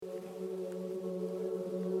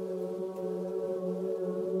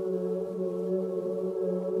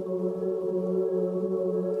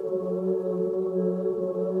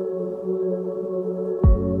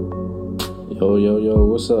Yo,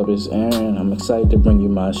 what's up? It's Aaron. I'm excited to bring you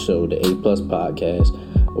my show, the A Plus Podcast,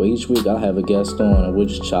 where each week I'll have a guest on and we'll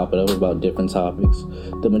just chop it up about different topics.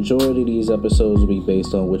 The majority of these episodes will be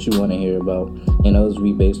based on what you want to hear about, and others will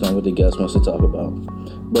be based on what the guest wants to talk about.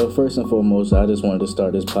 But first and foremost, I just wanted to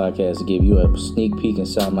start this podcast to give you a sneak peek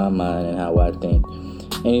inside my mind and how I think.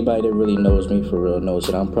 Anybody that really knows me for real knows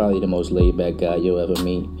that I'm probably the most laid-back guy you'll ever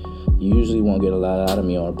meet. You usually won't get a lot out of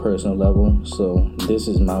me on a personal level, so this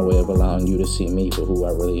is my way of allowing you to see me for who I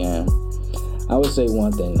really am. I would say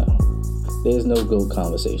one thing though, there's no GOAT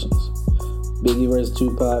conversations. Biggie versus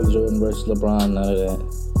Tupac, Jordan versus LeBron, none of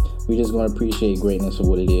that. We just gonna appreciate greatness for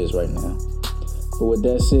what it is right now. But with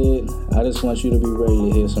that said, I just want you to be ready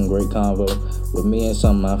to hear some great convo with me and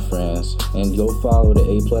some of my friends, and go follow the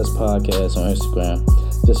A Plus Podcast on Instagram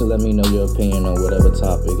just to let me know your opinion on whatever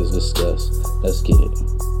topic is discussed. Let's get it.